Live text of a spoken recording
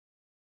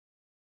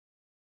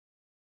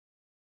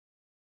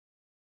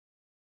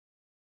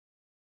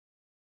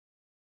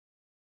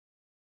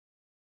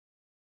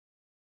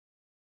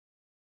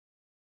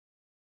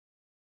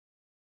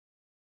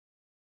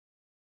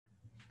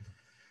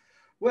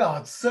Well,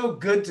 it's so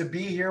good to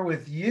be here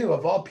with you,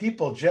 of all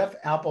people, Jeff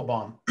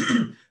Applebaum,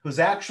 who's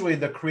actually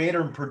the creator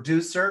and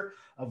producer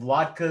of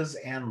Latkes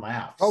and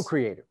Laughs.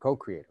 Co-creator.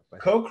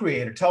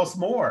 Co-creator, tell us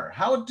more.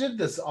 How did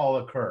this all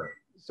occur?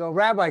 So,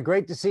 Rabbi,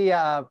 great to see you.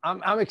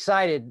 I'm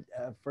excited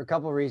for a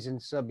couple of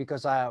reasons.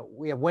 Because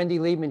we have Wendy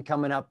Liebman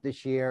coming up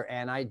this year,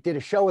 and I did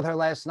a show with her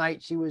last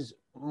night. She was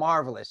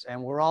marvelous,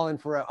 and we're all in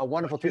for a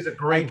wonderful treat. She's a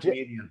great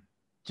comedian.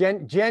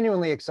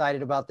 Genuinely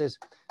excited about this.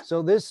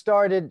 So this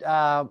started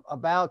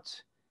about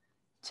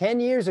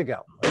 10 years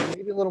ago,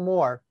 maybe a little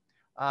more.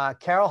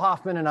 Carol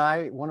Hoffman and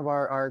I, one of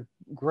our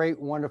great,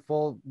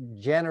 wonderful,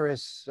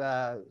 generous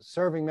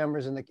serving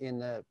members in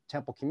the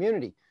temple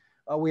community.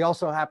 We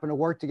also happen to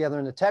work together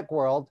in the tech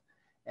world,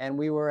 and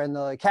we were in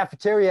the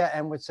cafeteria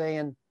and we're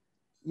saying,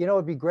 you know,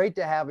 it'd be great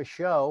to have a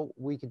show.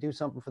 We could do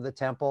something for the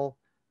temple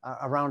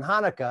around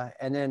Hanukkah.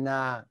 And then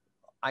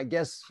I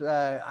guess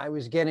I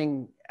was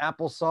getting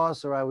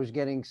applesauce, or I was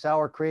getting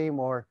sour cream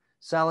or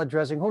salad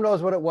dressing, who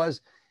knows what it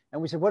was.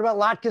 And we said, what about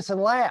Latkes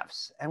and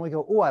Laughs? And we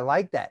go, oh, I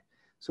like that.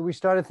 So we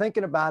started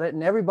thinking about it,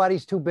 and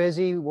everybody's too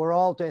busy. We're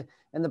all,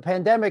 and the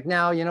pandemic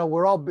now, you know,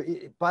 we're all,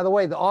 by the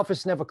way, the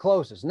office never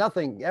closes,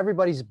 nothing.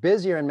 Everybody's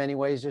busier in many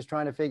ways, just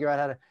trying to figure out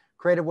how to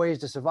creative ways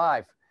to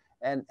survive.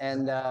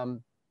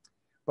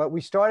 But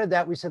we started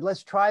that. We said,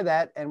 let's try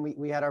that. And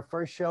we had our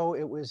first show.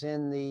 It was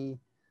in the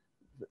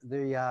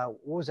what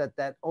was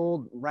that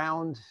old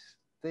round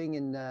thing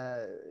in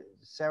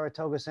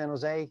Saratoga, San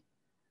Jose,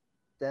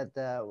 that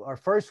our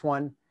first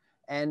one.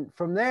 And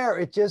from there,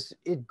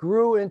 it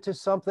grew into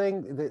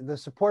something, the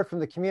support from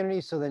the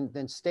community. So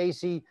then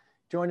Stacy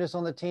joined us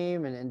on the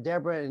team, and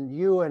Deborah and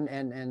you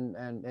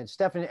and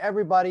Stephanie.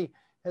 Everybody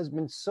has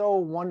been so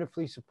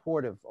wonderfully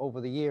supportive over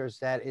the years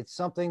that it's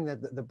something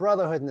that the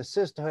brotherhood and the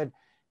sisterhood,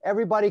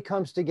 everybody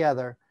comes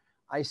together.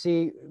 I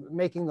see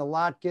making the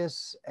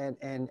latkes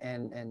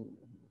and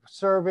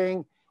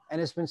serving. And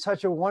it's been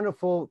such a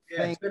wonderful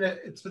thing.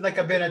 It's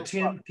been a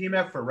team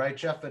effort, right,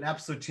 Jeff? An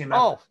absolute team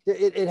effort. Oh,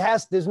 it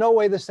has. There's no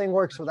way this thing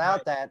works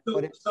without that.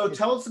 So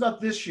tell us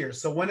about this year.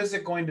 So when is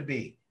it going to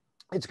be?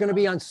 It's going to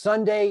be on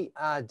Sunday,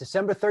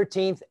 December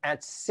 13th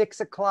at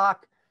 6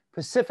 o'clock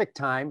Pacific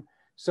time.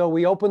 So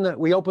we open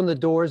the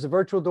doors, the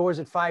virtual doors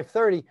at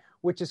 5:30,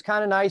 which is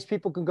kind of nice.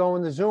 People can go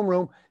in the Zoom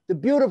room. The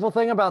beautiful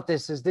thing about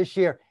this is this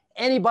year,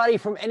 anybody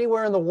from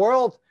anywhere in the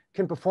world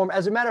can perform.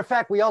 As a matter of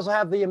fact, we also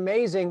have the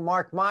amazing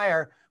Mark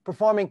Meyer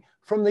performing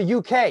from the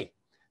UK.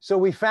 So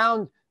we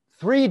found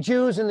 3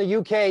 Jews in the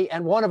UK,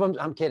 and one of them,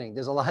 I'm kidding,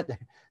 there's a lot there.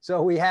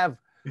 So we have,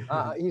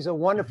 he's a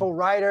wonderful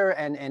writer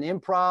and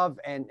improv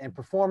and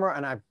performer,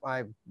 and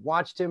I've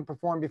watched him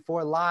perform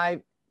before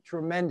live,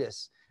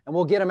 tremendous. And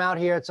we'll get him out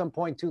here at some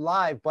point too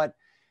live, but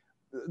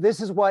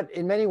this is what,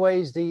 in many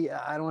ways,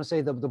 I don't want to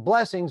say the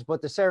blessings,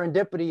 but the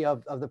serendipity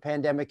of the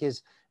pandemic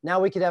is now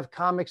we could have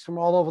comics from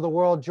all over the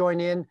world join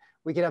in.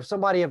 We could have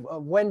somebody of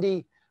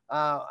Wendy.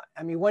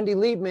 Wendy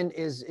Liebman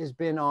is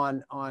been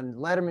on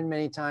Letterman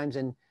many times,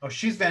 and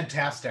she's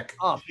fantastic.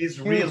 She's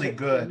really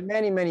good.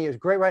 Many years,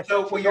 great, right?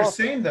 So what you're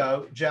saying,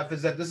 though, Jeff,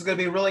 is that this is going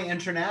to be really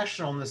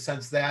international in the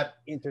sense that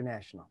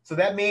So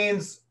that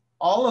means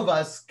all of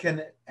us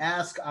can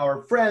ask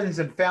our friends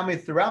and family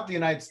throughout the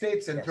United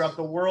States and throughout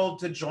the world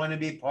to join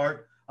and be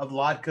part of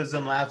Latkes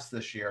and Laughs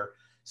this year.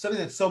 Something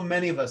that so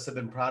many of us have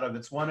been proud of.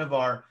 It's one of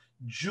our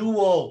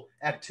jewel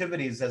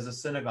activities as a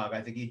synagogue, I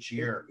think, each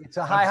year. It's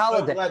a high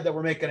holiday. I'm so glad that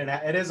we're making it.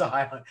 It is a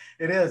high.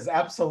 It is,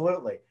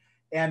 absolutely.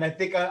 And I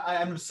think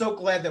I'm so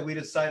glad that we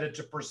decided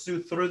to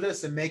pursue through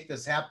this and make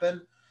this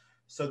happen.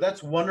 So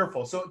that's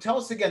wonderful. So tell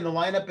us again, the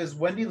lineup is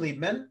Wendy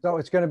Liebman. So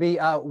it's going to be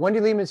Wendy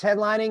Liebman's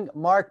headlining.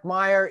 Mark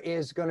Meyer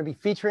is going to be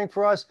featuring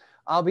for us.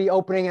 I'll be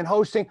opening and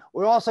hosting.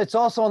 It's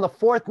also on the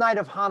 4th night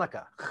of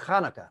Hanukkah.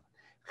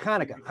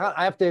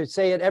 I have to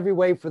say it every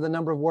way for the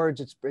number of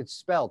words it's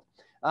spelled.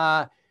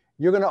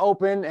 You're going to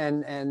open,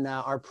 and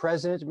our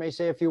president may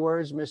say a few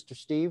words, Mr.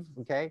 Steve,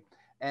 okay,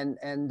 and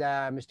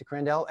Mr.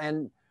 Crandell.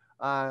 And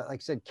like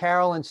I said,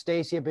 Carol and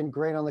Stacy have been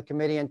great on the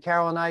committee, and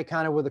Carol and I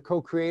kind of were the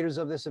co-creators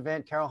of this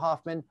event, Carol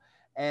Hoffman,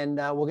 and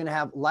we're going to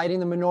have lighting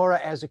the menorah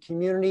as a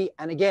community.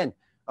 And again,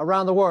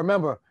 around the world,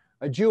 remember,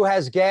 a Jew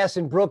has gas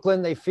in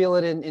Brooklyn, they feel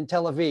it in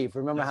Tel Aviv.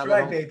 Remember That's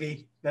right,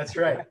 baby. That's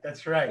right.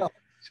 That's right.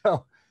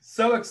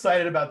 So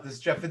excited about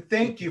this, Jeff, and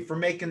thank you for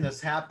making this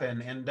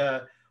happen. And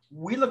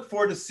we look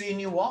forward to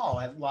seeing you all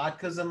at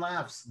Latkes and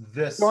Laughs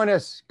this Join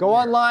us. Go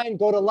online,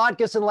 go to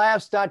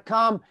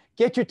latkesandlaughs.com.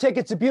 Get your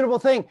tickets. It's a beautiful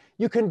thing.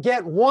 You can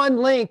get one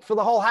link for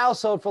the whole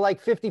household for like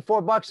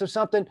 $54 or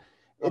something.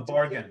 It's a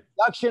bargain.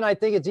 Production. I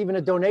think it's even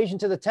a donation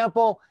to the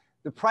temple.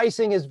 The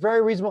pricing is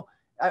very reasonable.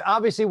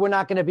 Obviously, we're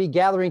not going to be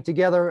gathering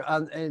together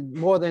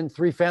more than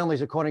 3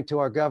 families, according to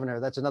our governor.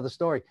 That's another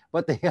story.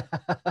 But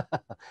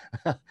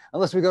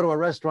unless we go to a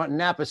restaurant in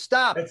Napa,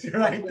 stop. That's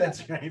right.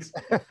 That's right.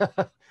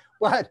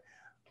 But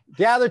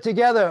gather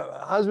together,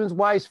 husbands,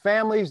 wives,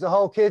 families, the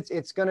whole kids.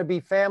 It's going to be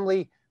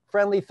family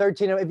friendly.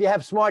 13. If you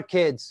have smart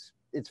kids,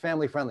 it's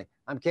family friendly.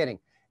 I'm kidding.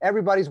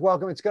 Everybody's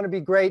welcome. It's going to be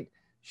great.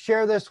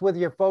 Share this with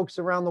your folks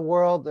around the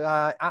world.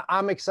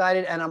 I'm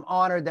excited and I'm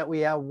honored that we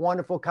have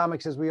wonderful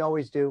comics as we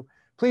always do.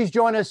 Please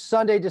join us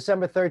Sunday,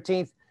 December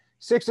 13th,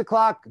 6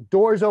 o'clock.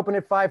 Doors open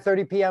at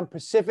 5:30 p.m.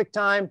 Pacific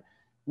time.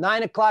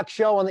 9 o'clock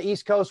show on the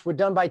East Coast. We're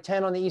done by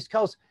 10 on the East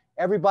Coast.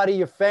 Everybody,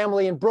 your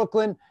family in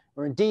Brooklyn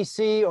or in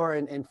DC or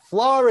in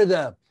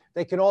Florida,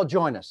 they can all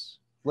join us.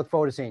 Look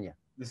forward to seeing you.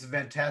 This is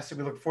fantastic.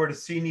 We look forward to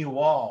seeing you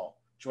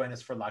all. Join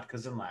us for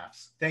Latkes and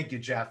Laughs. Thank you,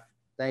 Jeff.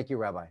 Thank you,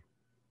 Rabbi.